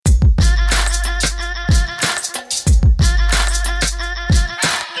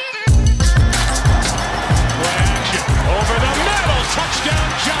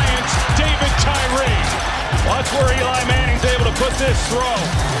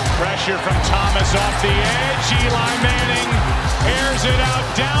Pressure from Thomas off the edge. Eli Manning airs it out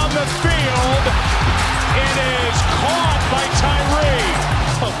down the field. It is caught by Tyree.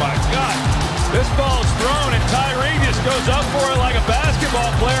 Oh my God. This ball's thrown and Tyree just goes up for it like a basketball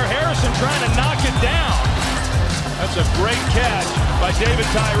player. Harrison trying to knock it down. That's a great catch by David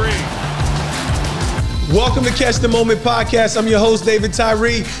Tyree. Welcome to Catch the Moment podcast. I'm your host, David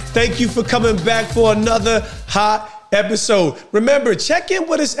Tyree. Thank you for coming back for another hot episode. Remember, check in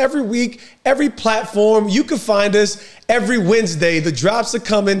with us every week, every platform. You can find us every Wednesday. The drops are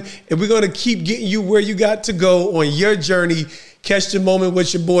coming, and we're going to keep getting you where you got to go on your journey. Catch the Moment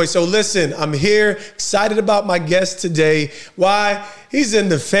with your boy. So listen, I'm here, excited about my guest today. Why? He's in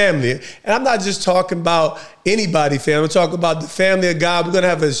the family. And I'm not just talking about anybody, fam. I'm talking about the family of God. We're going to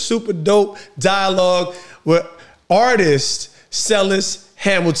have a super dope dialogue with artist Cellus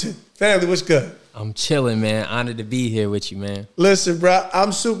Hamilton. Family, what's good? I'm chilling, man. Honored to be here with you, man. Listen, bro,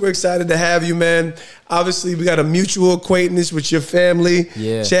 I'm super excited to have you, man. Obviously, we got a mutual acquaintance with your family,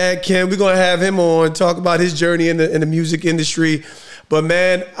 Chad Kim. We're going to have him on, talk about his journey in the music industry. But,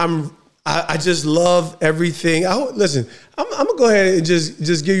 man, I just love everything. Listen, I'm going to go ahead and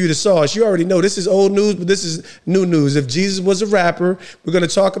just give you the sauce. You already know this is old news, but this is new news. If Jesus was a rapper, we're going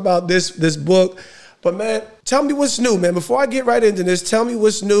to talk about this book. But, man, tell me what's new, man. Before I get right into this, tell me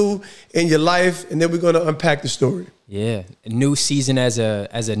what's new in your life, and then we're going to unpack the story. Yeah, a new season as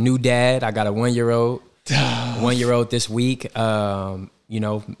a new dad. I got a 1-year-old, this week.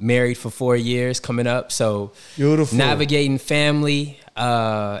 Married for 4 years coming up. So beautiful. Navigating family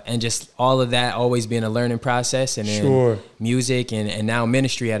and just all of that always being a learning process. And then music and now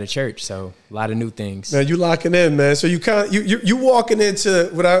ministry at a church. So a lot of new things. Man, you locking in, man. So you walking into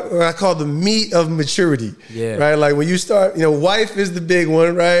what I call the meat of maturity. Yeah. Right? Like when you start, wife is the big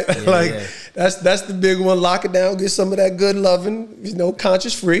one, right? Yeah, that's the big one. Lock it down, get some of that good loving,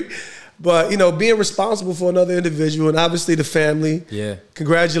 conscious free. But, being responsible for another individual and obviously the family. Yeah.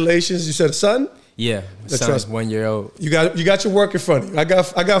 Congratulations. You said a son? Yeah. My son's 1-year-old. You got your work in front of you. I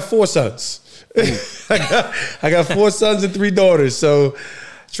got 4 sons. I got 4 sons and 3 daughters. So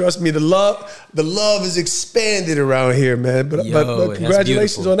trust me, the love is expanded around here, man. But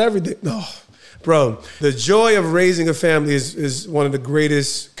congratulations on everything. Oh, bro, the joy of raising a family is one of the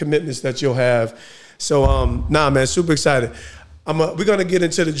greatest commitments that you'll have. So, man, super excited. We're going to get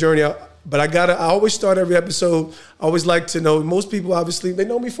into the journey, but I always start every episode. I always like to know, most people, obviously, they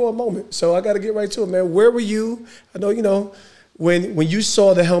know me for a moment. So I got to get right to it, man. Where were you? I know, when you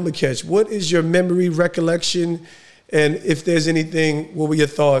saw the helmet catch, what is your memory, recollection? And if there's anything, what were your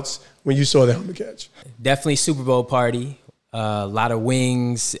thoughts when you saw the helmet catch? Definitely Super Bowl party. A lot of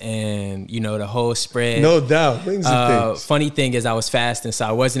wings and, the whole spread. No doubt. Wings and things. Funny thing is I was fasting, so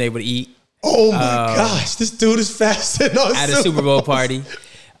I wasn't able to eat. Oh, my gosh. This dude is fasting on at a Super Bowl party,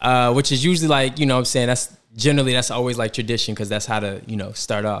 which is usually like, I'm saying, that's always like tradition because that's how to,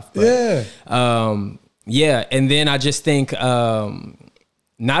 start off. But, and then I just think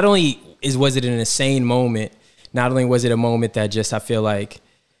not only was it an insane moment, not only was it a moment that just I feel like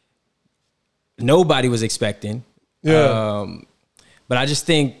nobody was expecting. Yeah. But I just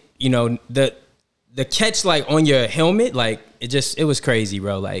think, the catch like on your helmet, like it was crazy,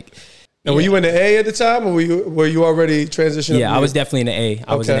 bro. Like, and were you in the A at the time, or were you already transitioning? Yeah, I was definitely in the A.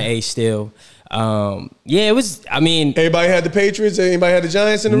 I was in the A still. It was. I mean, everybody had the Patriots. Anybody had the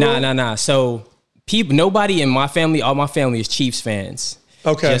Giants in the room? Nah. So nobody in my family, all my family is Chiefs fans.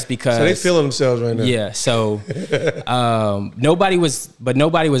 Okay, just because so they feeling themselves right now. Yeah. So nobody was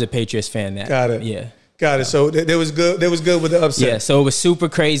a Patriots fan. Got it. Yeah. Got it. So they was good. They was good with the upset. Yeah. So it was super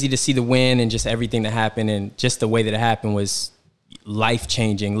crazy to see the win and just everything that happened and just the way that it happened was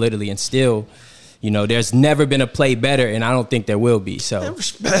life-changing, literally, and still, there's never been a play better, and I don't think there will be. So man,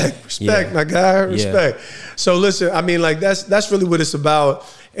 respect, my guy, respect. Yeah. So listen, I mean, like that's really what it's about,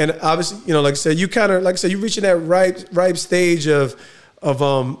 and obviously, like I said, you reaching that ripe stage of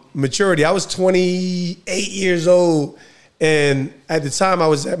maturity. I was 28 years old, and at the time,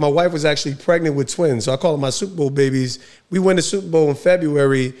 my wife was actually pregnant with twins, so I call them my Super Bowl babies. We won the Super Bowl in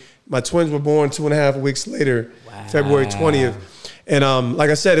February. My twins were born 2.5 weeks later, February 20th. And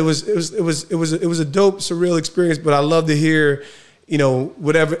like I said, it was a dope, surreal experience. But I love to hear,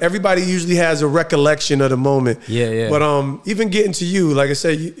 whatever. Everybody usually has a recollection of the moment. Yeah. But even getting to you, like I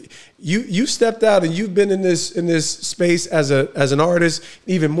said, you stepped out and you've been in this space as an artist,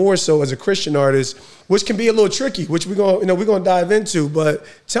 even more so as a Christian artist, which can be a little tricky, which we're gonna dive into. But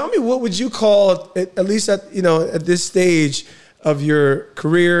tell me, what would you call, at least at this stage of your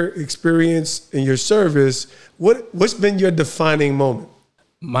career experience and your service, what's been your defining moment?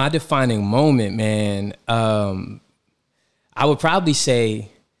 My defining moment, man, I would probably say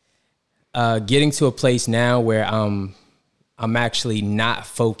getting to a place now where I'm actually not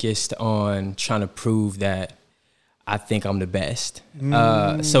focused on trying to prove that I think I'm the best.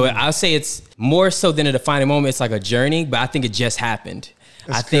 So I'll say it's more so than a defining moment. It's like a journey, but I think it just happened.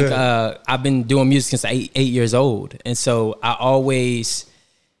 I think I've been doing music since 8 years old. And so I always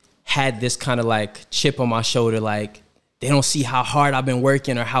had this kind of like chip on my shoulder, like they don't see how hard I've been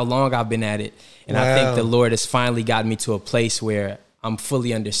working or how long I've been at it. And I think the Lord has finally gotten me to a place where I'm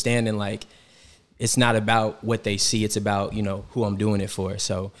fully understanding, like, it's not about what they see. It's about, you know, who I'm doing it for.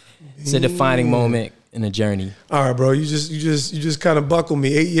 So it's a defining moment in the journey. All right, bro. You just kind of buckled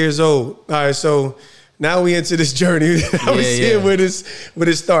me. 8 years old. All right. So now we into this journey. I was seeing where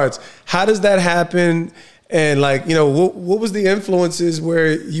it starts. How does that happen? And like, you know, what was the influences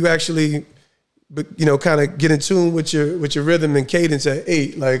where you actually, you know, kind of get in tune with your rhythm and cadence at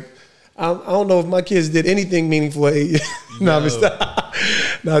 8? Like, I don't know if my kids did anything meaningful at 8.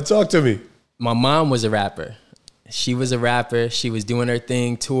 No, talk to me. My mom was a rapper. She was a rapper. She was doing her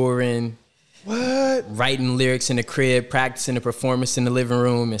thing, touring. What? Writing lyrics in the crib, practicing the performance in the living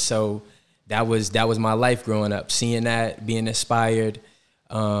room. And so that was my life growing up, seeing that, being inspired.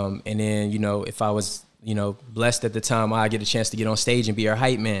 And then, you know, if I was, you know, blessed at the time, I get a chance to get on stage and be her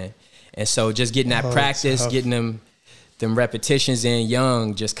hype man. And so just getting that practice, getting them repetitions in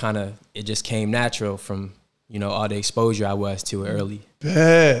young, it just came natural from, you know, all the exposure I was to early.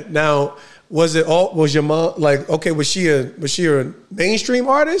 Bad. Now, was your mom like, okay, was she a mainstream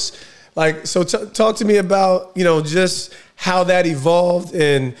artist? Like, so talk to me about, you know, just how that evolved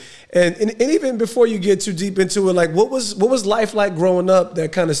and even before you get too deep into it, like what was life like growing up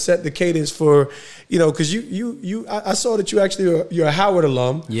that kind of set the cadence for, you know, because I saw that you're a Howard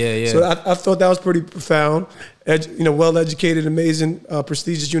alum. Yeah. So I thought that was pretty profound. You know, well-educated, amazing,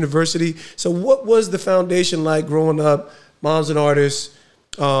 prestigious university. So what was the foundation like growing up? Mom's an artist,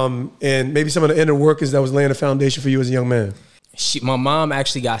 and maybe some of the inner workings that was laying the foundation for you as a young man. My mom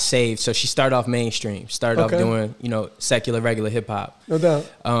actually got saved, so she started off mainstream, off doing, you know, secular, regular hip hop. No doubt.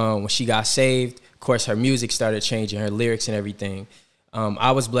 When she got saved, of course, her music started changing, her lyrics and everything.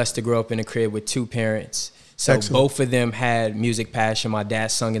 I was blessed to grow up in a crib with 2 parents. So both of them had music passion. My dad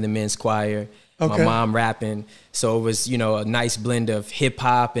sung in the men's choir. My mom rapping. So it was, you know, a nice blend of hip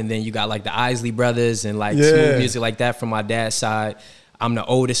hop, and then you got like the Isley Brothers and like smooth music like that from my dad's side. I'm the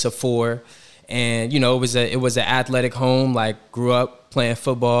oldest of 4. And, you know, it was an athletic home, like grew up playing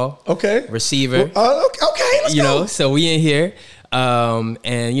football. Receiver. Let's you go. know, so we in here.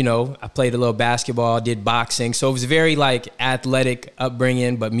 And, you know, I played a little basketball, did boxing. So it was very like athletic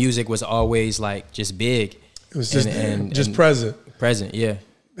upbringing, but music was always like just big. It was just present. Present, yeah.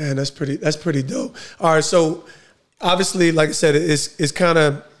 Man, that's pretty dope. All right, so obviously, like I said, it's kind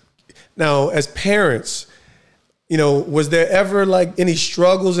of, now as parents, you know, was there ever like any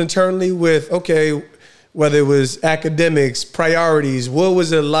struggles internally with, okay, whether it was academics, priorities, what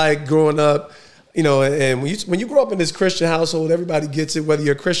was it like growing up, you know, and when you grow up in this Christian household, everybody gets it, whether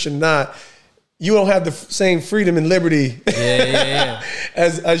you're a Christian or not, you don't have the same freedom and liberty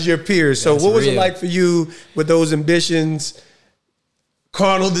as your peers. So what was it like for you with those ambitions,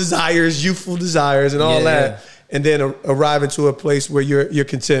 carnal desires, youthful desires, and all that, and then arriving to a place where you're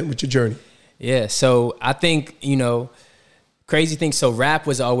content with your journey? Yeah, so I think, you know, crazy thing. So rap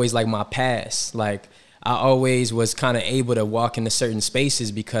was always like my past. Like I always was kind of able to walk into certain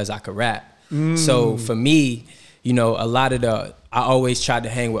spaces because I could rap. So for me, you know, I always tried to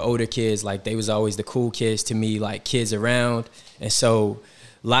hang with older kids. Like they was always the cool kids to me, like kids around. And so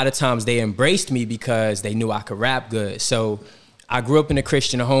a lot of times they embraced me because they knew I could rap good. So I grew up in a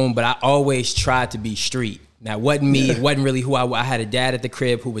Christian home, but I always tried to be street. Now, it wasn't me. It wasn't really who I had a dad at the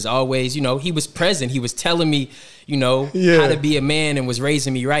crib who was always, you know, he was present. He was telling me, you know, how to be a man and was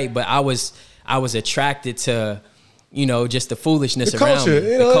raising me right. But I was attracted to, you know, just the foolishness around me,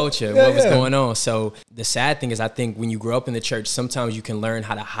 the culture, what was going on. So the sad thing is I think when you grow up in the church, sometimes you can learn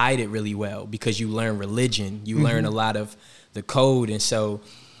how to hide it really well because you learn religion. You learn a lot of the code. And so,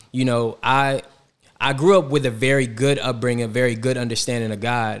 you know, I grew up with a very good upbringing, a very good understanding of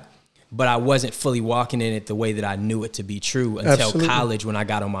God. But I wasn't fully walking in it the way that I knew it to be true until college when I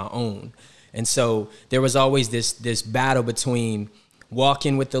got on my own. And so there was always this battle between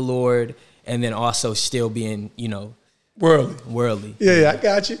walking with the Lord and then also still being, you know, worldly. Yeah, I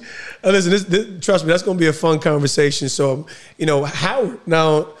got you. Listen, trust me, that's going to be a fun conversation. So, you know, Howard,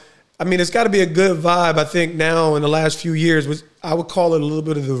 now, I mean, it's got to be a good vibe. I think now in the last few years, I would call it a little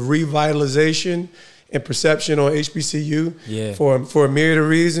bit of the revitalization and perception on HBCU for a myriad of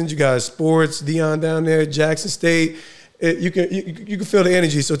reasons. You got sports, Dion down there, Jackson State, you can feel the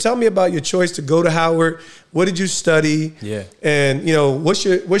energy. So tell me about your choice to go to Howard. What did you study? Yeah. And what's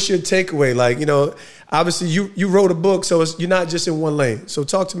your takeaway? Like, obviously you wrote a book, so you're not just in one lane. So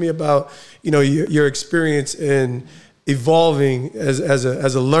talk to me about your experience in evolving as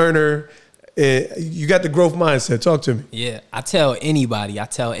a learner. You got the growth mindset. Talk to me. Yeah, I tell anybody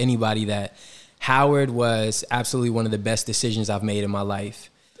that Howard was absolutely one of the best decisions I've made in my life.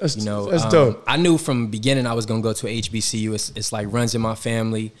 That's dope. I knew from the beginning I was going to go to HBCU. It's like runs in my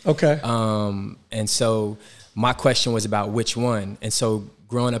family. Okay. And so my question was about which one. And so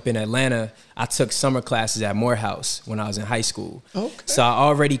growing up in Atlanta, I took summer classes at Morehouse when I was in high school. Okay. So I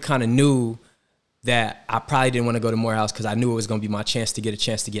already kind of knew that I probably didn't want to go to Morehouse because I knew it was going to be my chance to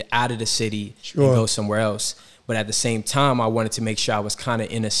get out of the city and go somewhere else. But at the same time, I wanted to make sure I was kind of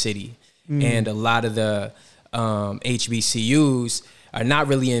in a city. And a lot of the HBCUs are not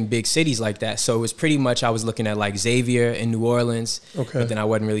really in big cities like that. So it was pretty much, I was looking at like Xavier in New Orleans, but then I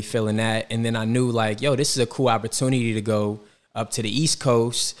wasn't really feeling that. And then I knew like, this is a cool opportunity to go up to the East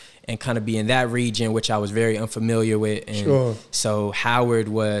Coast and kind of be in that region, which I was very unfamiliar with. And so Howard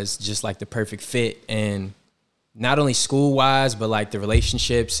was just like the perfect fit. And not only school-wise, but like the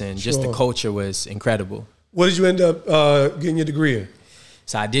relationships and just the culture was incredible. What did you end up getting your degree in?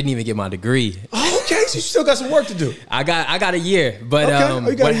 So I didn't even get my degree. Oh, okay. So you still got some work to do. I got a year, but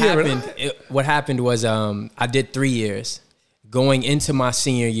what happened was I did 3 years. Going into my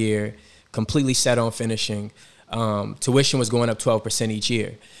senior year, completely set on finishing. Tuition was going up 12% each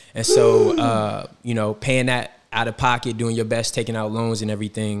year, and so paying that out of pocket, doing your best, taking out loans and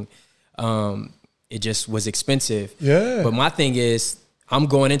everything, it just was expensive. Yeah. But my thing is, I'm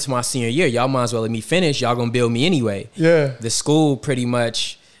going into my senior year. Y'all might as well let me finish. Y'all gonna bill me anyway. Yeah. The school pretty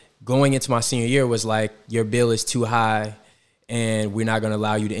much going into my senior year was like, your bill is too high and we're not gonna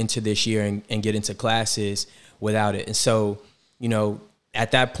allow you to enter this year and get into classes without it. And so,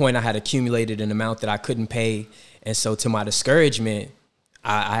 at that point I had accumulated an amount that I couldn't pay. And so to my discouragement,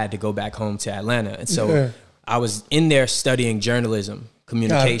 I had to go back home to Atlanta. And so I was in there studying journalism,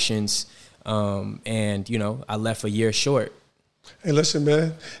 communications, and I left a year short. Hey, listen,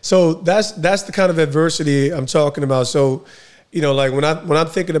 man. So that's the kind of adversity I'm talking about. So, like when I'm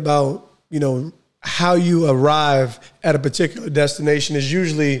thinking about, how you arrive at a particular destination is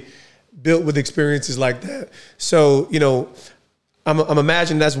usually built with experiences like that. So, I'm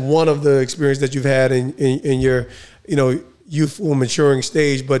imagining that's one of the experiences that you've had in your, youthful maturing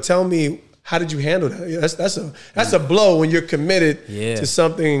stage. But tell me, how did you handle that? That's a blow when you're committed to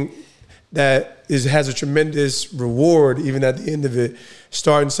something that has a tremendous reward, even at the end of it,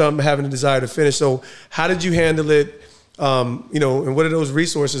 starting something, having a desire to finish. So how did you handle it? And what are those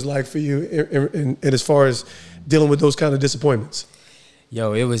resources like for you in as far as dealing with those kind of disappointments?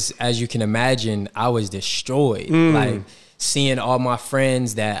 It was, as you can imagine, I was destroyed. Like seeing all my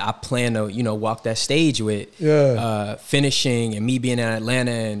friends that I plan to, walk that stage with, finishing, and me being in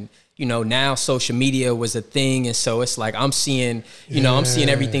Atlanta, and now social media was a thing. And so it's like, I'm seeing, I'm seeing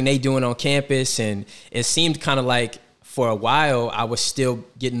everything they doing on campus. And it seemed kind of like for a while, I was still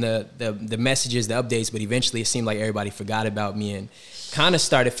getting the messages, the updates, but eventually it seemed like everybody forgot about me and kind of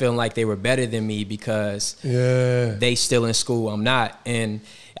started feeling like they were better than me because they still in school, I'm not. And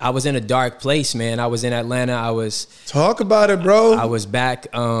I was in a dark place, man. I was in Atlanta. Talk about it, bro. I was back,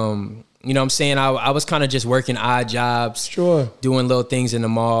 you know what I'm saying? I was kind of just working odd jobs, doing little things in the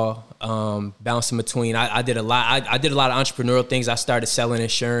mall, bouncing between. I did a lot. I did a lot of entrepreneurial things. I started selling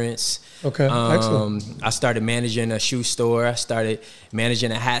insurance. Okay, excellent. I started managing a shoe store. I started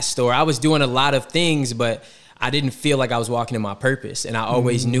managing a hat store. I was doing a lot of things, but I didn't feel like I was walking in my purpose. And I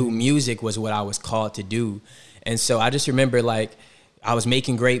always knew music was what I was called to do. And so I just remember, like, I was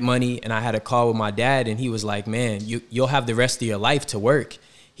making great money, and I had a call with my dad, and he was like, man, you'll have the rest of your life to work.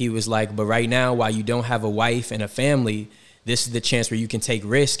 He was like, but right now, while you don't have a wife and a family, this is the chance where you can take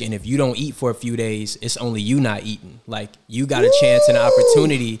risk. And if you don't eat for a few days, it's only you not eating. Like, you got a chance and an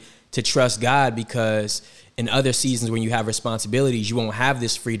opportunity to trust God, because in other seasons when you have responsibilities, you won't have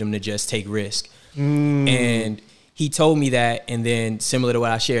this freedom to just take risk. And he told me that. And then, similar to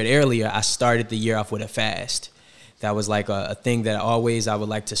what I shared earlier, I started the year off with a fast. That was like a thing that I would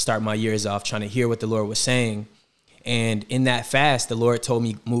like to start my years off, trying to hear what the Lord was saying. And in that fast, the Lord told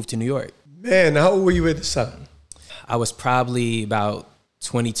me, move to New York. Man, how old were you at the time? I was probably about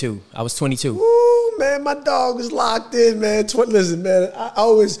 22. I was 22. Ooh, man, my dog is locked in, man. Listen, man, I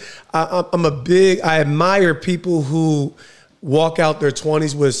admire people who walk out their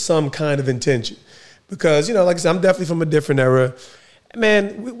 20s with some kind of intention. Because, like I said, I'm definitely from a different era.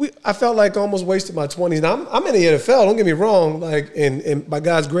 Man, I felt like I almost wasted my 20s. Now, I'm in the NFL, don't get me wrong, like, and by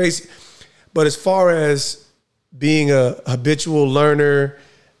God's grace. But as far as, being a habitual learner.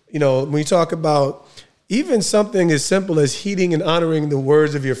 You know, when you talk about even something as simple as heeding and honoring the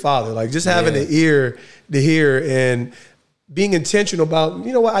words of your father, like just having an ear to hear and being intentional about,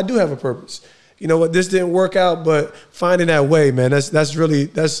 you know what, I do have a purpose. You know what, this didn't work out, but finding that way, man,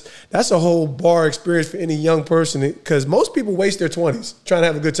 that's a whole bar experience for any young person, because most people waste their 20s trying to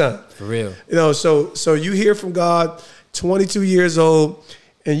have a good time. For real. You know, so you hear from God, 22 years old,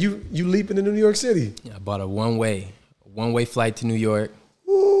 and you leap into New York City. Yeah, I bought a one-way flight to New York.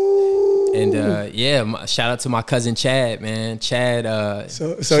 Ooh. And shout out to my cousin Chad, man. Chad.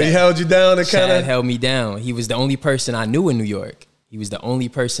 So he held you down and kind of Chad held me down. He was the only person I knew in New York. He was the only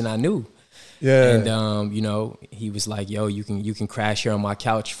person I knew. Yeah. And you know, he was like, "Yo, you can crash here on my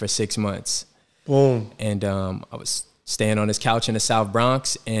couch for 6 months." Boom. And I was staying on his couch in the South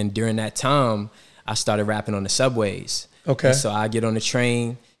Bronx, and during that time, I started rapping on the subways. Okay. And so I get on the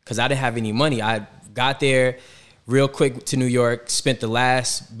train because I didn't have any money. I got there real quick to New York, spent the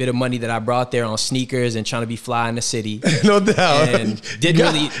last bit of money that I brought there on sneakers and trying to be fly in the city. No doubt. And didn't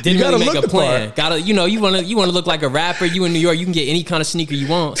really make a plan. You want to look like a rapper. You in New York, you can get any kind of sneaker you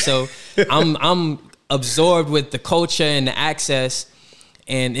want. So I'm absorbed with the culture and the access,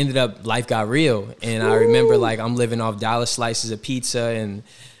 and ended up life got real. And I remember like I'm living off dollar slices of pizza and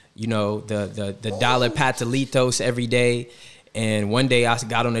you know the dollar patalitos every day. And one day I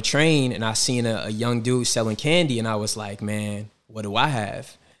got on a train and I seen a young dude selling candy, and I was like, man, what do I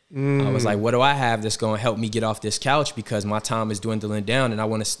have? I was like, what do I have that's going to help me get off this couch, because my time is dwindling down and I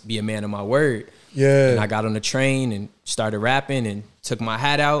want to be a man of my word. Yeah. And I got on the train and started rapping and took my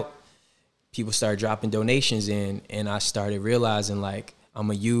hat out. People started dropping donations in, and I started realizing like I'm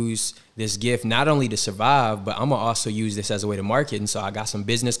going to use this gift not only to survive, but I'm going to also use this as a way to market. And so I got some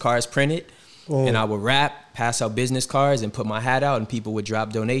business cards printed. And I would rap, pass out business cards, and put my hat out, and people would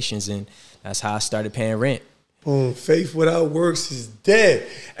drop donations, and that's how I started paying rent. Boom. Faith without works is dead.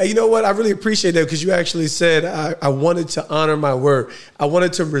 And you know what? I really appreciate that, because you actually said I wanted to honor my word. I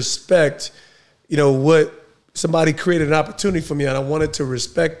wanted to respect, you know, what somebody created an opportunity for me, and I wanted to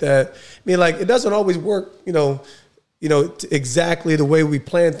respect that. I mean, like, it doesn't always work, you know, exactly the way we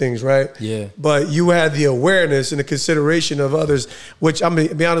plan things, right? Yeah. But you had the awareness and the consideration of others, which I'm going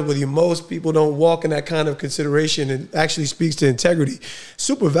to be honest with you, most people don't walk in that kind of consideration, and actually speaks to integrity.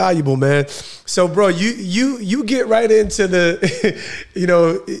 Super valuable, man. So, bro, you get right into the, you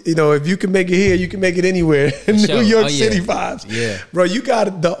know, if you can make it here, you can make it anywhere. New York City vibes. Yeah. Bro, you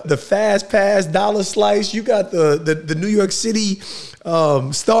got the fast pass dollar slice. You got the New York City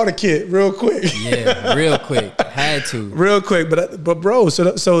starter kit real quick. Yeah, real quick. Had to. Real quick, but bro,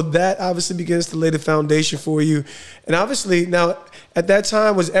 so that obviously begins to lay the foundation for you. And obviously now at that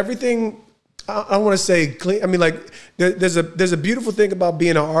time, was everything, I want to say clean. I mean, like there's a beautiful thing about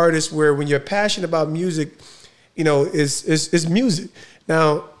being an artist, where when you're passionate about music, you know, is music.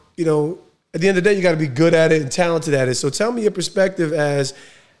 Now, you know, at the end of the day, you got to be good at it and talented at it. So tell me your perspective as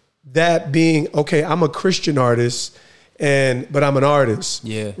that being, okay, I'm a Christian artist, but I'm an artist.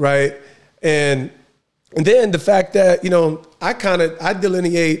 Yeah. Right. And then the fact that, you know, I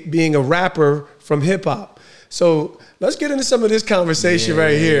delineate being a rapper from hip hop. So let's get into some of this conversation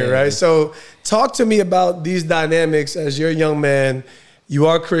right here, right? So talk to me about these dynamics as you're a young man. You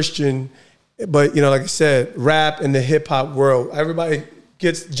are Christian, but, you know, like I said, rap in the hip hop world. Everybody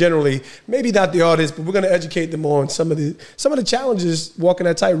gets generally, maybe not the audience, but we're going to educate them on some of the challenges walking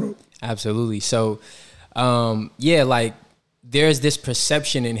that tightrope. Absolutely. So, like there's this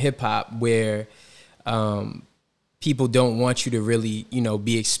perception in hip hop where people don't want you to really, you know,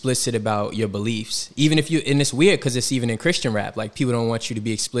 be explicit about your beliefs. Even if and it's weird because it's even in Christian rap, like people don't want you to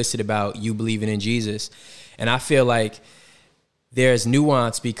be explicit about you believing in Jesus. And I feel like there's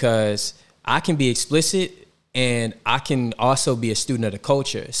nuance, because I can be explicit and I can also be a student of the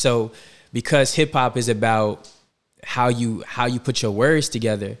culture. So because hip hop is about how you put your words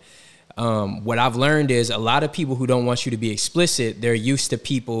together, what I've learned is a lot of people who don't want you to be explicit, they're used to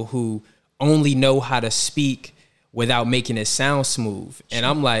people who only know how to speak without making it sound smooth. And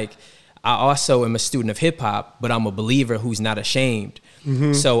I'm like, I also am a student of hip hop, but I'm a believer who's not ashamed.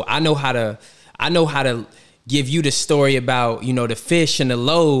 Mm-hmm. So I know how to give you the story about, you know, the fish and the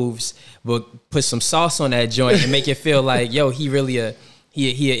loaves, but put some sauce on that joint and make it feel like, yo, he really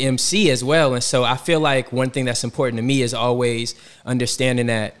he a MC as well. And so I feel like one thing that's important to me is always understanding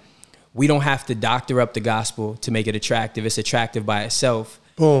that we don't have to doctor up the gospel to make it attractive. It's attractive by itself.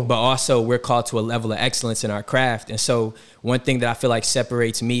 Boom. But also we're called to a level of excellence in our craft. And so one thing that I feel like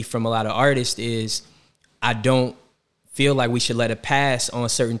separates me from a lot of artists is I don't feel like we should let it pass on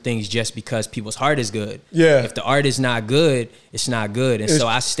certain things just because people's heart is good. Yeah. If the art is not good, it's not good. And so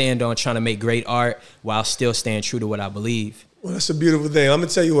I stand on trying to make great art while still staying true to what I believe. Well, that's a beautiful thing. I'm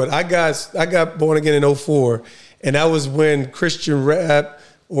gonna tell you what, I got born again in 2004, and that was when Christian rap,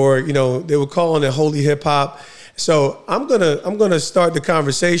 or they were calling it holy hip hop. So I'm gonna start the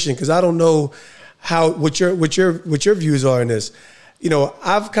conversation, because I don't know what your views are in this.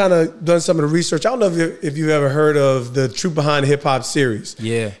 I've kind of done some of the research. I don't know if you've ever heard of the Truth Behind Hip Hop series.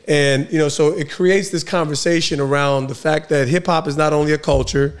 Yeah. And, so it creates this conversation around the fact that hip hop is not only a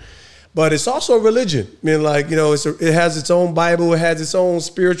culture, but it's also a religion. I mean, it has its own Bible. It has its own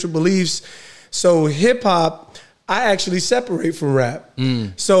spiritual beliefs. So hip hop, I actually separate from rap.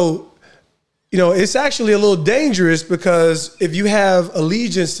 So, it's actually a little dangerous, because if you have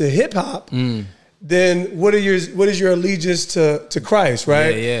allegiance to hip hop, then what is your allegiance to Christ,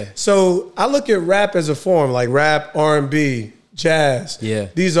 right? Yeah. So I look at rap as a form, like rap, R&B, jazz. Yeah.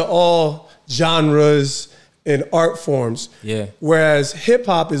 These are all genres and art forms. Yeah. Whereas hip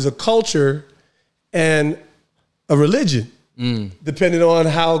hop is a culture and a religion, depending on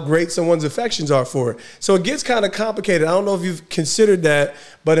how great someone's affections are for it. So it gets kind of complicated. I don't know if you've considered that,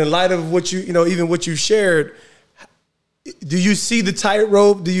 but in light of what even what you shared, do you see the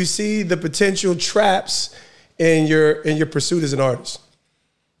tightrope? Do you see the potential traps in your pursuit as an artist?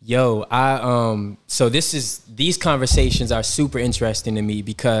 Yo, so these conversations are super interesting to me,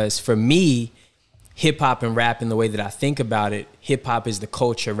 because for me, hip hop and rap, in the way that I think about it, hip hop is the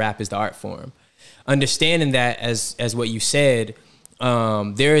culture, rap is the art form. Understanding that, as what you said,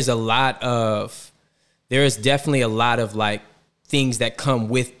 there is definitely a lot of like things that come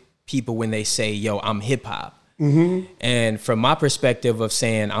with people when they say, yo, I'm hip hop. And from my perspective of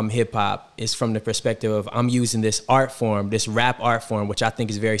saying I'm hip hop is from the perspective of I'm using this art form, this rap art form, which I think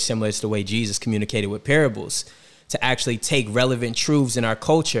is very similar to the way Jesus communicated with parables, to actually take relevant truths in our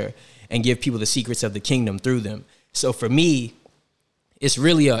culture and give people the secrets of the kingdom through them. So for me, it's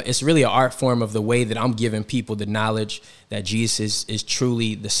really an art form of the way that I'm giving people the knowledge that Jesus is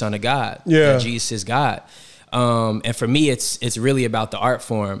truly the Son of God. Yeah. That Jesus is God. And for me, it's really about the art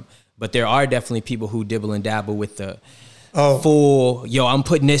form. But there are definitely people who dibble and dabble with the full, yo, I'm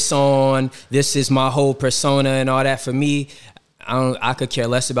putting this on, this is my whole persona and all that. For me, I could care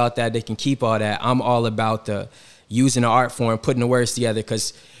less about that. They can keep all that. I'm all about the using the art form, putting the words together,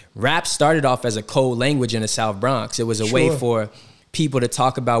 because rap started off as a code language in the South Bronx. It was a way for people to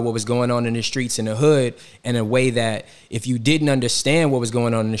talk about what was going on in the streets in the hood, in a way that if you didn't understand what was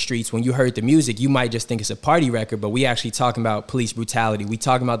going on in the streets, when you heard the music, you might just think it's a party record, but we actually talking about police brutality. We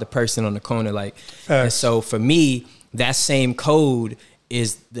talking about the person on the corner. And so for me, that same code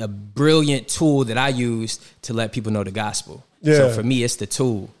is the brilliant tool that I use to let people know the gospel. Yeah. So for me, it's the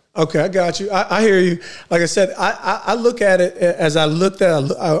tool. Okay, I got you. I hear you. Like I said, I look at it as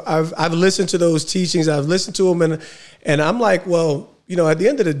I've listened to those teachings. I've listened to them, and I'm like, well, at the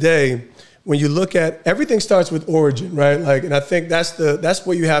end of the day, when you look at everything starts with origin, right? And I think that's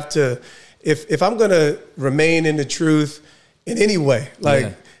what you have to. If I'm gonna remain in the truth in any way,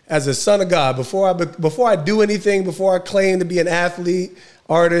 as a son of God, before I do anything, before I claim to be an athlete,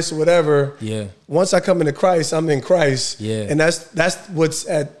 artist, whatever. Yeah. Once I come into Christ, I'm in Christ. Yeah. And that's what's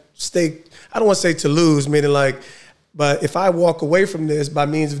at stake. I don't want to say to lose, meaning but if I walk away from this by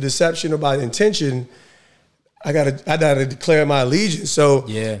means of deception or by intention, I gotta declare my allegiance. So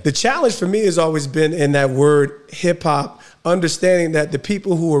the challenge for me has always been in that word hip hop, understanding that the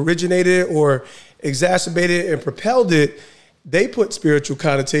people who originated it or exacerbated it and propelled it, they put spiritual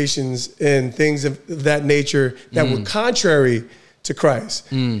connotations and things of that nature that were contrary to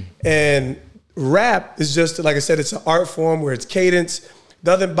Christ. And rap is just, like I said, it's an art form where it's cadence.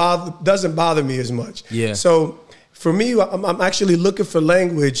 Doesn't bother me as much. Yeah. So for me, I'm actually looking for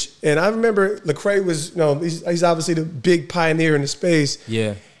language, and I remember Lecrae was, he's obviously the big pioneer in the space.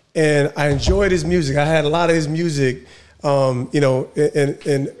 Yeah. And I enjoyed his music. I had a lot of his music, in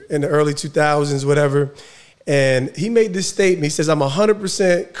the early 2000s, whatever. And he made this statement. He says, "I'm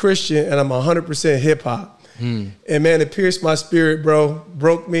 100% Christian and I'm 100% hip hop." And man, it pierced my spirit, bro.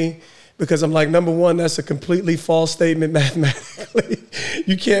 Broke me. Because I'm like, number one, that's a completely false statement mathematically.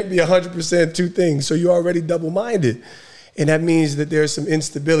 You can't be 100% two things. So you're already double-minded. And that means that there's some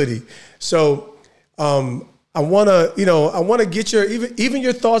instability. So I wanna get your even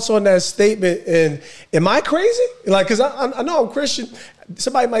your thoughts on that statement. And am I crazy? Because I know I'm Christian.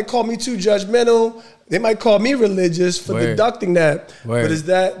 Somebody might call me too judgmental. They might call me religious for deducting that. But does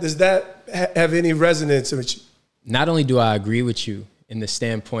that have any resonance with you? Not only do I agree with you in the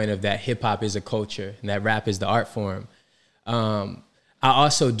standpoint of that hip hop is a culture and that rap is the art form, I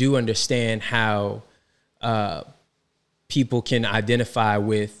also do understand how people can identify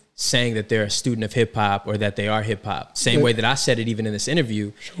with saying that they're a student of hip hop or that they are hip hop. Same way that I said it even in this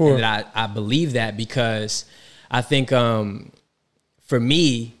interview. Sure. And that I believe that because I think for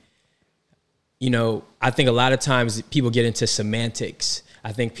me, you know, I think a lot of times people get into semantics.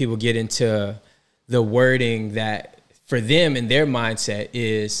 I think people get into the wording that for them in their mindset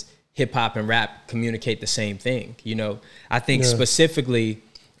is hip hop and rap communicate the same thing. You know, I think specifically,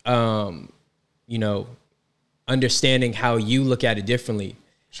 you know, understanding how you look at it differently,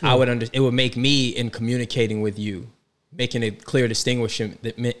 it would make me in communicating with you, making a clear distinguishment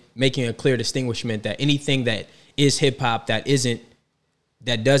that anything that is hip hop that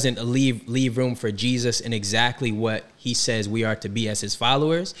doesn't leave room for Jesus and exactly what he says we are to be as his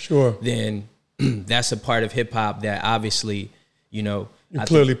followers, then that's a part of hip hop that obviously, you know, you're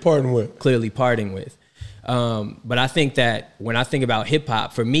clearly parting with. But I think that when I think about hip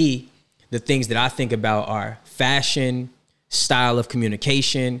hop, for me, the things that I think about are fashion, style of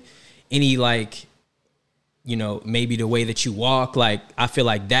communication, any like, you know, maybe the way that you walk. Like, I feel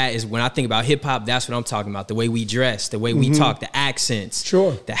like that is when I think about hip hop, that's what I'm talking about. The way we dress, the way we talk, the accents,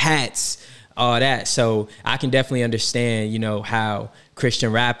 the hats, all that. So I can definitely understand, you know, how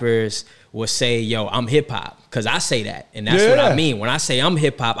Christian rappers will say, yo, I'm hip hop. Cause I say that. And that's what I mean. When I say I'm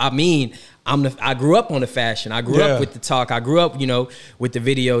hip hop, I mean, I grew up on the fashion. I grew up with the talk. I grew up, you know, with the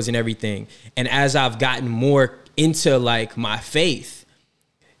videos and everything. And as I've gotten more into like my faith,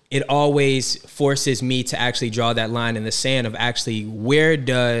 it always forces me to actually draw that line in the sand of actually where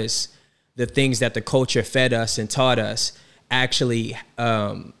does the things that the culture fed us and taught us actually,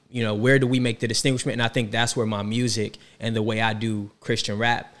 you know, where do we make the distinguishment? And I think that's where my music and the way I do Christian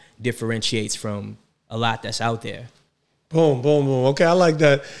rap differentiates from a lot that's out there. Boom, boom, boom. Okay, I like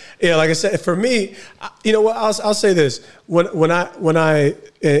that. Yeah, like I said, for me, you know what? I'll say this when I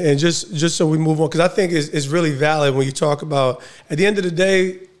just so we move on, because I think it's really valid when you talk about at the end of the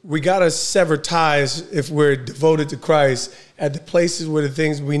day, we gotta sever ties if we're devoted to Christ at the places where the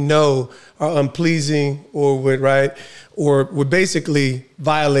things we know are unpleasing or would basically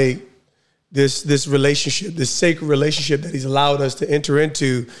violate this relationship, this sacred relationship that he's allowed us to enter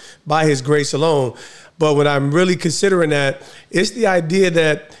into by his grace alone. But when I'm really considering that, it's the idea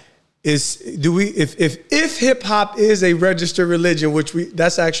that if hip hop is a registered religion,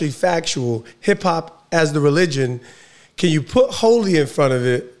 that's actually factual, hip hop as the religion, can you put holy in front of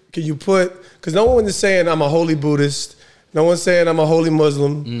it? Because no one is saying I'm a holy Buddhist, no one's saying I'm a holy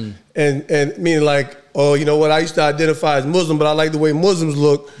Muslim, and meaning like, oh, you know what, I used to identify as Muslim, but I like the way Muslims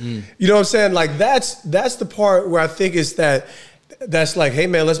look. You know what I'm saying? Like that's the part where I think it's that's like, hey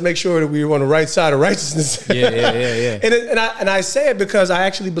man, let's make sure that we're on the right side of righteousness. Yeah. And I say it because I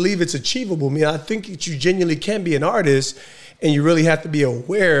actually believe it's achievable. I mean, I think that you genuinely can be an artist, and you really have to be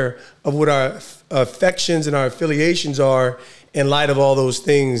aware of what our affections and our affiliations are in light of all those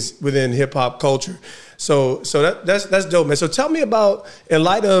things within hip hop culture. So that's dope, man. So tell me about, in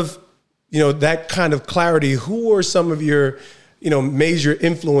light of, you know, that kind of clarity, who are some of your, you know, major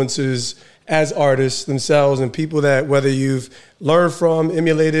influences as artists themselves, and people that whether you've learned from,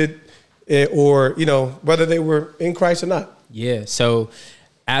 emulated, or, you know, whether they were in Christ or not? Yeah, so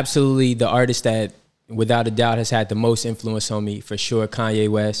absolutely the artist that without a doubt has had the most influence on me, for sure, Kanye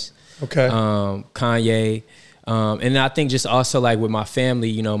West. Okay. Kanye. And I think just also like with my family,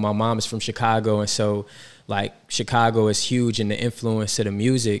 you know, my mom is from Chicago, and so like Chicago is huge in the influence of the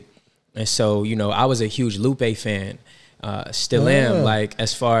music. And so, you know, I was a huge Lupe fan. Still am, like,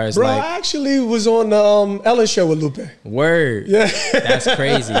 as far as, like... I actually was on the Ellen show with Lupe. Word. Yeah. That's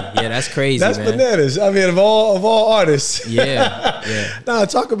crazy. Yeah, that's crazy, that's man. Bananas. I mean, of all artists. Yeah. Nah,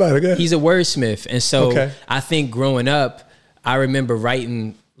 talk about it. Go ahead. He's a wordsmith. And so I think growing up, I remember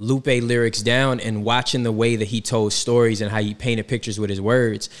writing Lupe lyrics down and watching the way that he told stories and how he painted pictures with his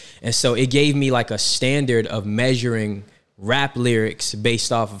words. And so it gave me, like, a standard of measuring rap lyrics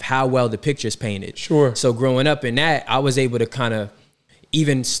based off of how well the picture's painted. Sure. So growing up in that, I was able to kind of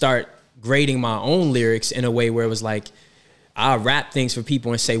even start grading my own lyrics in a way where it was like, I'll rap things for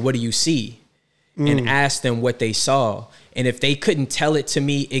people and say, what do you see? And ask them what they saw. And if they couldn't tell it to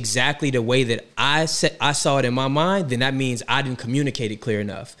me exactly the way that I saw it in my mind, then that means I didn't communicate it clear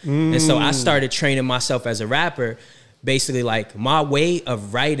enough. And so I started training myself as a rapper. Basically, like, my way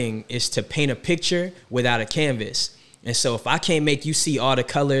of writing is to paint a picture without a canvas. And so if I can't make you see all the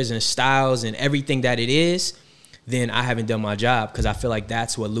colors and styles and everything that it is, then I haven't done my job, because I feel like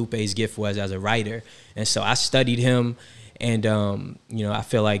that's what Lupe's gift was as a writer. And so I studied him, and, you know, I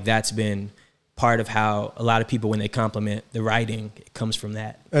feel like that's been part of how a lot of people, when they compliment the writing, it comes from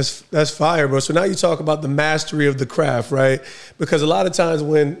that. That's fire, bro. So now you talk about the mastery of the craft, right? Because a lot of times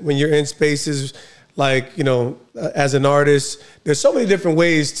when you're in spaces like, you know, as an artist, there's so many different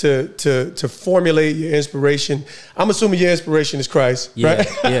ways to formulate your inspiration. I'm assuming your inspiration is Christ, right?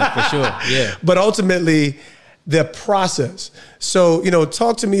 Yeah, for sure. Yeah. But ultimately, the process. So, you know,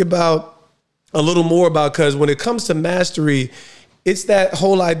 talk to me about a little more about, because when it comes to mastery, it's that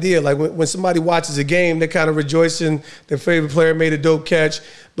whole idea. Like when somebody watches a game, they're kind of rejoicing their favorite player made a dope catch,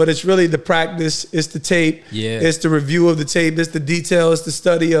 but it's really the practice, it's the tape, it's the review of the tape, it's the detail, it's the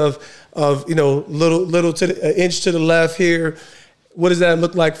study of you know, little to the, an inch to the left here. What does that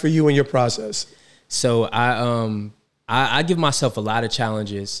look like for you in your process? So I give myself a lot of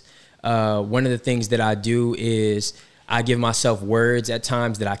challenges. One of the things that I do is I give myself words at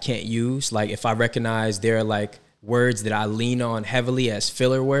times that I can't use. Like if I recognize there are like words that I lean on heavily as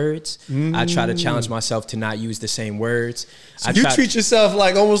filler words, I try to challenge myself to not use the same words. So you treat yourself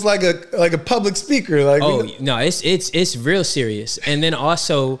like almost like a public speaker. Like, oh, you know? No, it's real serious. And then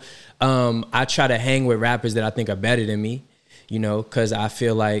also I try to hang with rappers that I think are better than me, you know, because I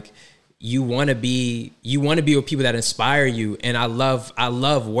feel like you want to be with people that inspire you. And I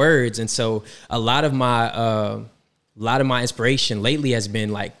love words. And so a lot of my inspiration lately has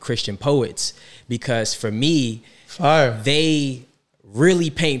been like Christian poets, because for me, they really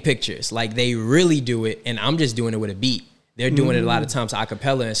paint pictures. Like they really do it. And I'm just doing it with a beat. They're doing it a lot of times a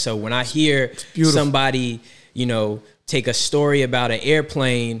cappella. And so when I hear somebody, you know, take a story about an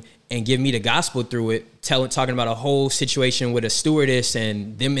airplane and give me the gospel through it, talking about a whole situation with a stewardess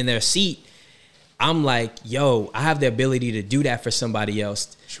and them in their seat, I'm like, yo, I have the ability to do that for somebody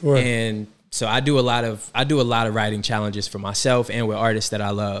else. Sure. And so I do a lot of writing challenges for myself and with artists that I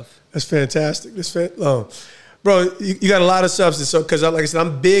love. That's fantastic. Bro, you got a lot of substance. So, because like I said,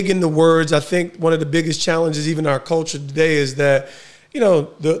 I'm big into words. I think one of the biggest challenges, even in our culture today, is that, you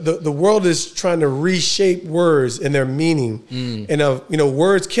know, the world is trying to reshape words and their meaning. And you know,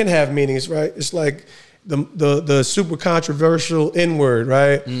 words can have meanings, right? It's like the super controversial N-word,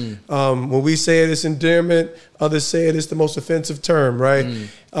 right? When we say it, it's endearment. Others say it, it's the most offensive term, right?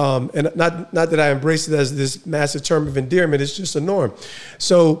 And not that I embrace it as this massive term of endearment. It's just a norm.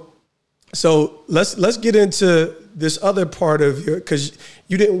 So let's get into this other part of your, because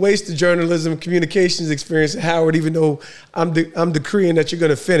you didn't waste the journalism communications experience at Howard, even though I'm decreeing that you're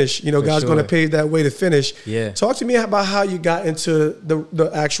going to finish. You know, God's going to pave that way to finish. Yeah. Talk to me about how you got into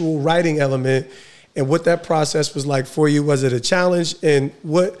the actual writing element and what that process was like for you. Was it a challenge? And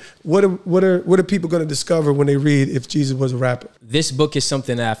what are people going to discover when they read If Jesus Was a Rapper? This book is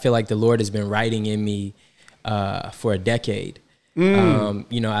something that I feel like the Lord has been writing in me for a decade. You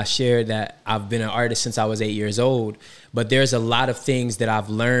know, I shared that I've been an artist since I was 8 years old, but there's a lot of things that I've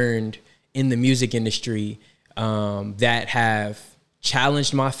learned in the music industry that have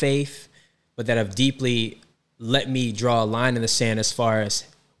challenged my faith, but that have deeply let me draw a line in the sand as far as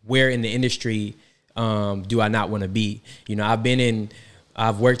where in the industry do I not want to be. You know,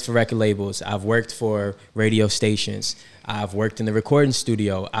 I've worked for record labels, I've worked for radio stations, I've worked in the recording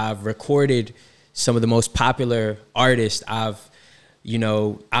studio, I've recorded some of the most popular artists, I've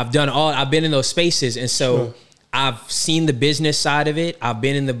been in those spaces. And so I've seen the business side of it. I've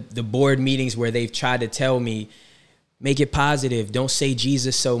been in the board meetings where they've tried to tell me, make it positive. Don't say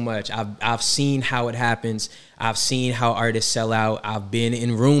Jesus so much. I've seen how it happens. I've seen how artists sell out. I've been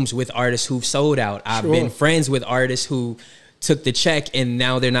in rooms with artists who've sold out. I've been friends with artists who took the check and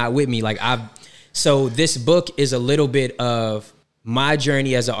now they're not with me. So this book is a little bit of my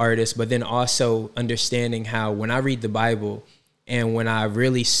journey as an artist, but then also understanding how when I read the Bible and when I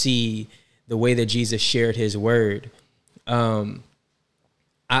really see the way that Jesus shared his word, I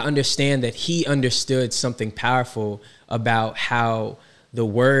understand that he understood something powerful about how the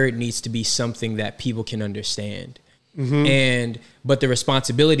word needs to be something that people can understand. But the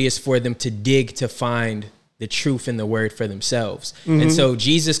responsibility is for them to dig to find the truth in the word for themselves. And so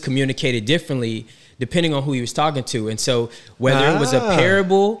Jesus communicated differently depending on who he was talking to. And so whether it was a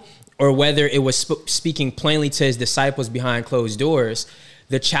parable or whether it was speaking plainly to his disciples behind closed doors,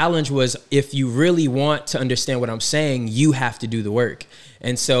 the challenge was, if you really want to understand what I'm saying, you have to do the work.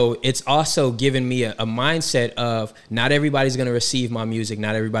 And so it's also given me a mindset of not everybody's going to receive my music.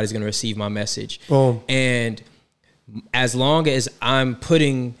 Not everybody's going to receive my message. And as long as I'm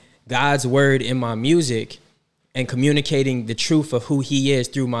putting God's word in my music and communicating the truth of who he is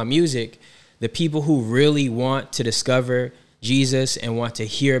through my music, the people who really want to discover Jesus and want to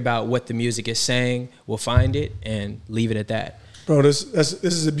hear about what the music is saying will find it and leave it at that. Bro, this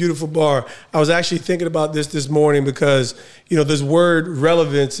is a beautiful bar. I was actually thinking about this morning because, you know, this word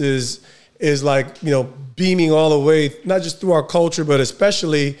relevance is like, you know, beaming all the way, not just through our culture, but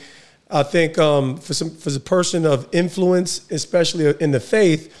especially, I think, for the person of influence, especially in the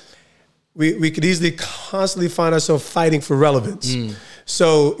faith, we could easily constantly find ourselves fighting for relevance.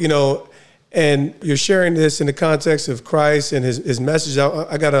 So, you know, and you're sharing this in the context of Christ and his message.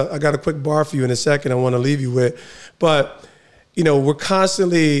 I got a quick bar for you in a second I want to leave you with. But, you know, we're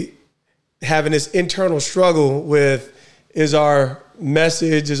constantly having this internal struggle with, is our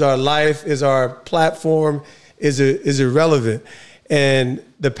message, is our life, is our platform, is it relevant? And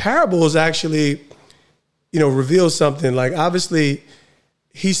the parables actually, you know, reveal something. Like, obviously,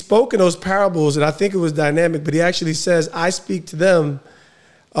 he spoke in those parables, and I think it was dynamic, but he actually says, I speak to them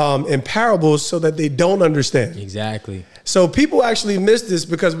in parables so that they don't understand. Exactly. So people actually miss this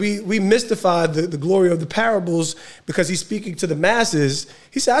because we mystified the glory of the parables because he's speaking to the masses.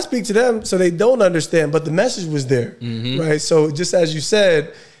 He said, I speak to them so they don't understand, but the message was there, right? So just as you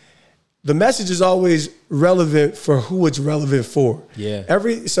said, the message is always relevant for who it's relevant for. Yeah.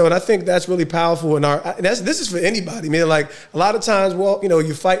 And I think that's really powerful this is for anybody. I mean, like, a lot of times, well, you know,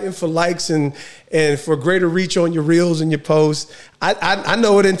 you're fighting for likes and for greater reach on your reels and your posts. I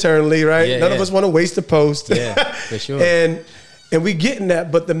know it internally, right? Yeah, None of us want to waste a post. Yeah, for sure. And we get in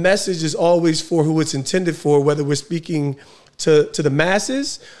that, but the message is always for who it's intended for, whether we're speaking to the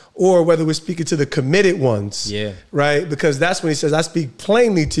masses or whether we're speaking to the committed ones. Yeah. Right? Because that's when he says, I speak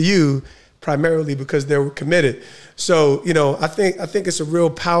plainly to you, primarily because they were committed. So, you know, I think it's a real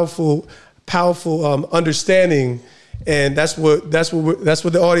powerful understanding, and that's what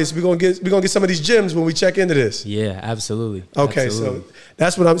the audience, we're gonna get some of these gems when we check into this. Yeah, absolutely. Okay, absolutely. So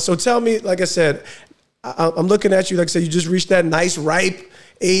that's what so tell me, like I said, I'm looking at you, like I said, you just reached that nice ripe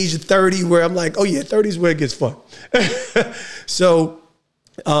age of 30 where I'm like, oh yeah, 30 is where it gets fun. So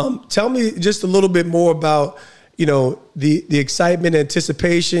tell me just a little bit more about, you know, the excitement,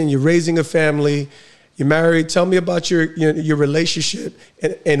 anticipation. You're raising a family, you're married. Tell me about your relationship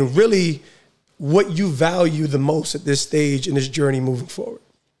and really what you value the most at this stage in this journey moving forward.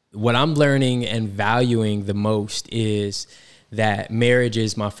 What I'm learning and valuing the most is that marriage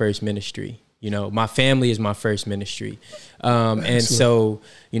is my first ministry. You know, my family is my first ministry. And so,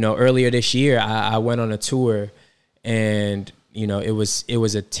 you know, earlier this year, I went on a tour, and you know, it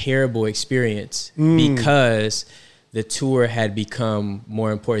was a terrible experience because the tour had become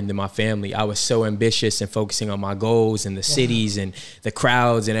more important than my family. I was so ambitious and focusing on my goals and the cities and the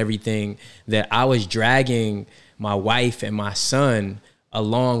crowds and everything that I was dragging my wife and my son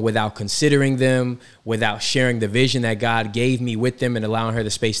along without considering them, without sharing the vision that God gave me with them and allowing her the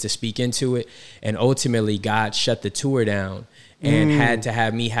space to speak into it. And ultimately, God shut the tour down and had to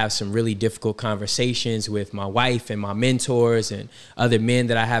have me have some really difficult conversations with my wife and my mentors and other men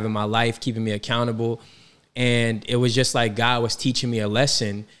that I have in my life, keeping me accountable. And it was just like God was teaching me a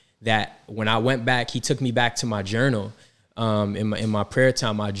lesson that when I went back, he took me back to my journal. In my prayer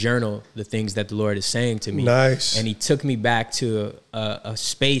time, I journal the things that the Lord is saying to me. Nice. And he took me back to a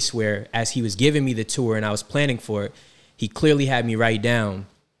space where, as he was giving me the tour and I was planning for it, he clearly had me write down,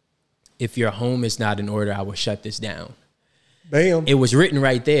 if your home is not in order, I will shut this down. Bam. It was written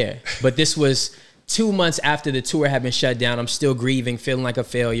right there. But this was 2 months after the tour had been shut down. I'm still grieving, feeling like a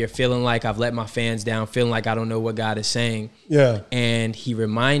failure, feeling like I've let my fans down, feeling like I don't know what God is saying. Yeah. And he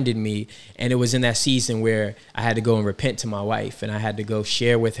reminded me, and it was in that season where I had to go and repent to my wife, and I had to go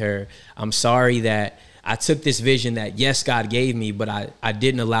share with her, I'm sorry that I took this vision that, yes, God gave me, but I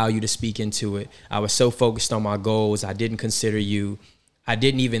didn't allow you to speak into it. I was so focused on my goals. I didn't consider you. I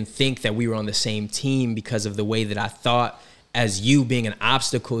didn't even think that we were on the same team because of the way that I thought as you being an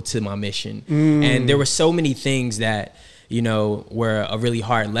obstacle to my mission. And there were so many things that, you know, were a really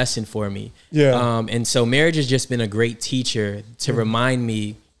hard lesson for me. Yeah. And so marriage has just been a great teacher to remind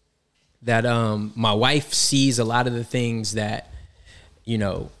me that my wife sees a lot of the things that, you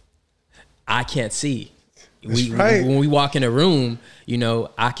know, I can't see. When we walk in a room, you know,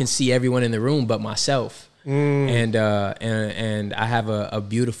 I can see everyone in the room but myself. And I have a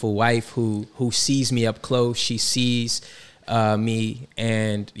beautiful wife who sees me up close. She sees me,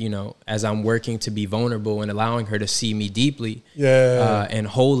 and you know, as I'm working to be vulnerable and allowing her to see me deeply, and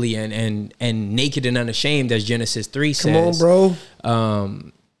holy and naked and unashamed, as Genesis 3 says. Come on,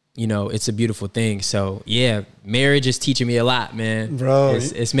 bro. You know, it's a beautiful thing. So yeah, marriage is teaching me a lot, man. Bro,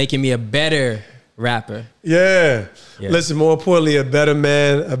 it's making me a better rapper. Yeah. Listen, more importantly, a better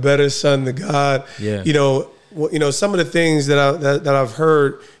man, a better son to God. Yeah. You know, some of the things that I've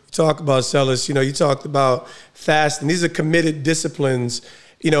heard you talk about, Cellus, you know, you talked about fasting. These are committed disciplines,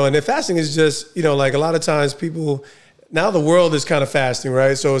 you know, and the fasting is just, you know, like a lot of times people, now the world is kind of fasting,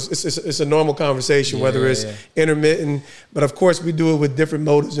 right? So it's a normal conversation, whether it's intermittent, but of course we do it with different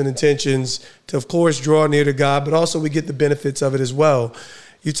motives and intentions to, of course, draw near to God, but also we get the benefits of it as well.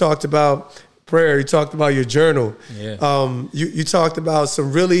 You talked about prayer. You talked about your journal. Yeah. You talked about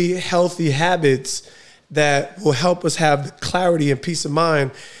some really healthy habits that will help us have the clarity and peace of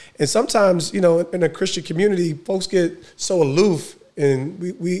mind. And sometimes, in a Christian community, folks get so aloof, and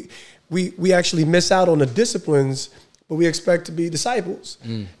we actually miss out on the disciplines, but we expect to be disciples.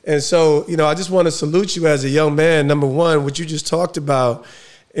 And so, I just want to salute you as a young man. Number one, what you just talked about,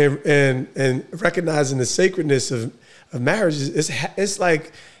 and recognizing the sacredness of marriage it's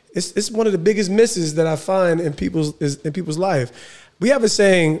like it's one of the biggest misses that I find in people's life. We have a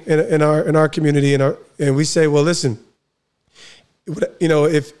saying in our community, and we say, well, listen,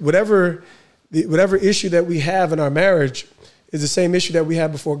 if whatever issue that we have in our marriage is the same issue that we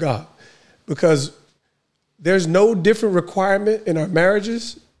have before God, because there's no different requirement in our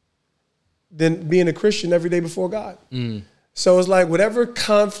marriages than being a Christian every day before God. So it's like whatever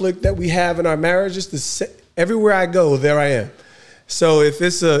conflict that we have in our marriages, everywhere I go, there I am. So if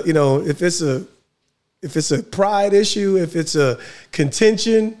it's a pride issue, if it's a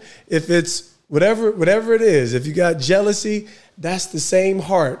contention, if it's whatever it is, if you got jealousy, that's the same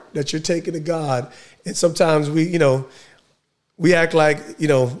heart that you're taking to God. And sometimes we act like,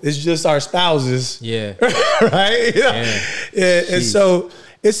 it's just our spouses. Yeah. Right? And so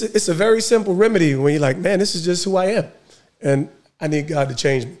it's a very simple remedy when you're like, man, this is just who I am, and I need God to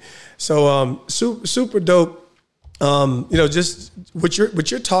change me. So super dope. Just what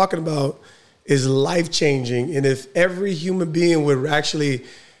you're talking about is life-changing. And if every human being would actually,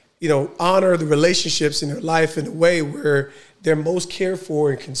 honor the relationships in their life in a way where they're most cared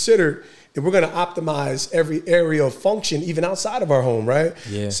for and considered, then we're going to optimize every area of function, even outside of our home, right?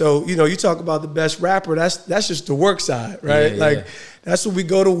 Yeah. So, you talk about the best rapper, that's just the work side, right? Yeah. That's when we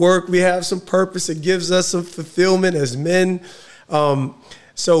go to work, we have some purpose, it gives us some fulfillment as men.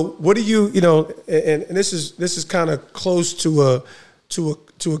 So what do you, and this is kind of close to a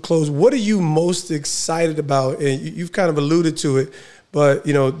close. What are you most excited about? And you've kind of alluded to it, but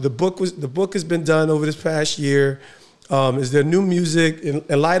the book has been done over this past year. Is there new music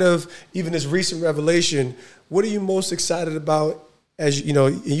in light of even this recent revelation? What are you most excited about? As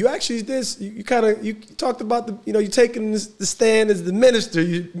you actually you talked about you're taking the stand as the minister.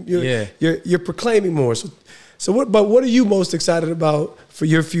 You're proclaiming more. So what are you most excited about for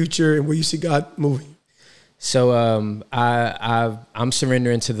your future and where you see God moving? So I'm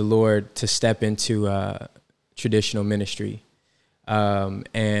surrendering to the Lord to step into traditional ministry.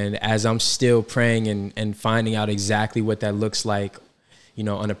 And as I'm still praying and finding out exactly what that looks like,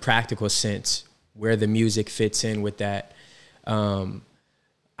 on a practical sense, where the music fits in with that,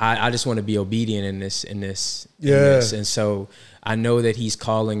 I just want to be obedient in this. And so I know that He's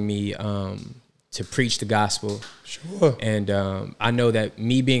calling me to preach the gospel. Sure. And I know that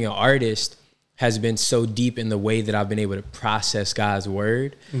me being an artist has been so deep in the way that I've been able to process God's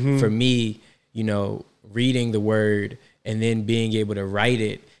word. Mm-hmm. For me, reading the word and then being able to write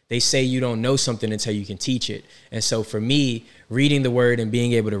it, they say you don't know something until you can teach it. And so for me, reading the word and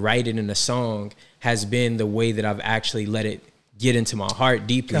being able to write it in a song has been the way that I've actually let it get into my heart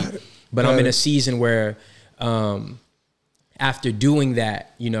deeply. But I'm in a season where after doing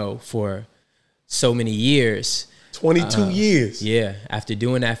that, for so many years. 22 years. Yeah. After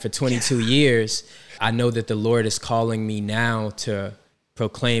doing that for 22 years, I know that the Lord is calling me now to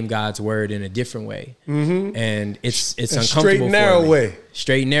proclaim God's word in a different way. Mm-hmm. And it's uncomfortable.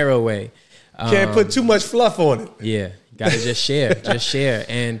 Straight, narrow way. Can't put too much fluff on it. Yeah. Got to just share.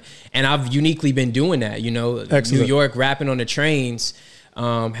 And I've uniquely been doing that, Excellent. New York rapping on the trains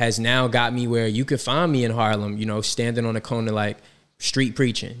has now got me where you could find me in Harlem, standing on the corner, like street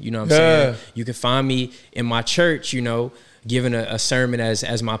preaching, what I'm saying? You can find me in my church, giving a sermon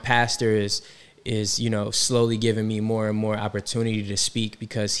as my pastor is slowly giving me more and more opportunity to speak,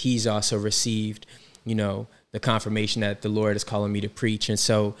 because he's also received, the confirmation that the Lord is calling me to preach. And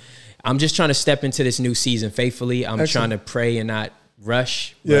so I'm just trying to step into this new season faithfully. I'm Excellent. Trying to pray and not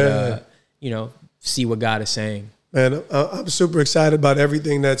rush, but, see what God is saying. Man, I'm super excited about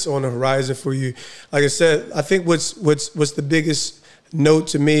everything that's on the horizon for you. Like I said, I think what's the biggest note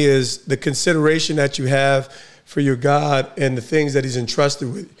to me is the consideration that you have for your God and the things that He's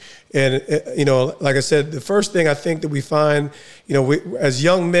entrusted with. And, like I said, the first thing I think that we find, as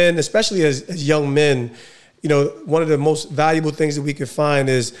young men, especially as young men, one of the most valuable things that we can find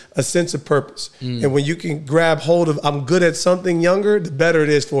is a sense of purpose. And when you can grab hold of, I'm good at something younger, the better it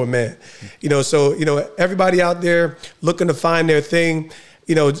is for a man. So everybody out there looking to find their thing,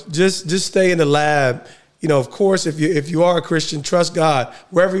 just stay in the lab. Of course, if you are a Christian, trust God.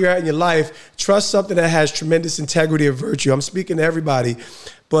 Wherever you're at in your life, trust something that has tremendous integrity and virtue. I'm speaking to everybody,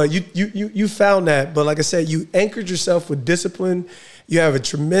 but you found that. But like I said, you anchored yourself with discipline. You have a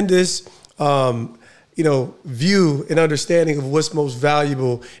tremendous view and understanding of what's most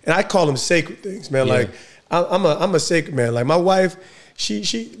valuable. And I call them sacred things, man. Yeah. Like I'm a sacred man. Like my wife, she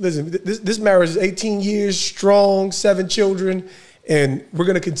listen, this marriage is 18 years strong, 7 children, and we're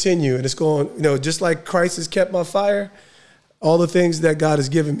going to continue. And it's going, just like Christ has kept my fire, all the things that God has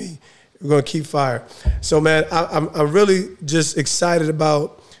given me, we're going to keep fire. So, man, I'm really just excited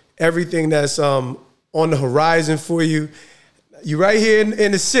about everything that's on the horizon for you. You're right here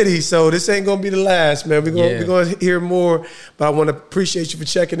in the city, so this ain't going to be the last, man. We're going to hear more, but I want to appreciate you for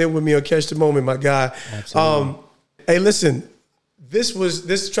checking in with me on Catch the Moment, my guy. Absolutely. Hey, listen,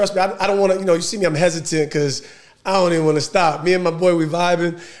 trust me, I don't want to, you see me, I'm hesitant because I don't even want to stop. Me and my boy, we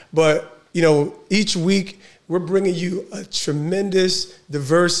vibing, but, each week we're bringing you a tremendous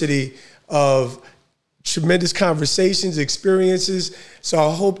diversity of tremendous conversations, experiences. So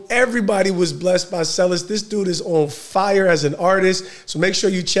I hope everybody was blessed by Cellus. This dude is on fire as an artist. So make sure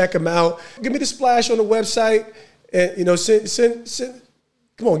you check him out. Give me the splash on the website, and send.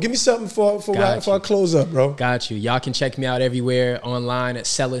 Come on, give me something for I close up, bro. Got you. Y'all can check me out everywhere online at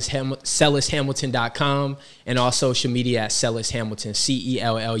CellusHamilton.com and all social media at Cellus Hamilton,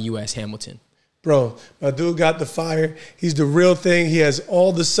 CELLUS Hamilton. Bro, my dude got the fire. He's the real thing. He has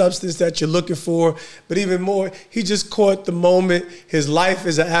all the substance that you're looking for. But even more, he just caught the moment. His life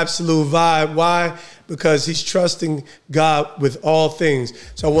is an absolute vibe. Why? Because he's trusting God with all things.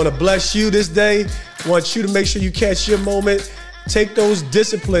 So I want to bless you this day. I want you to make sure you catch your moment. Take those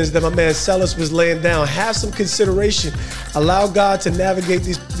disciplines that my man Cellus was laying down. Have some consideration. Allow God to navigate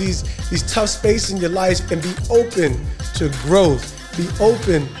these tough spaces in your life and be open to growth. Be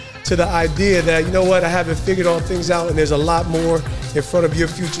open to the idea that, I haven't figured all things out and there's a lot more in front of your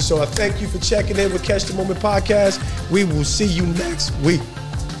future. So I thank you for checking in with Catch the Moment Podcast. We will see you next week.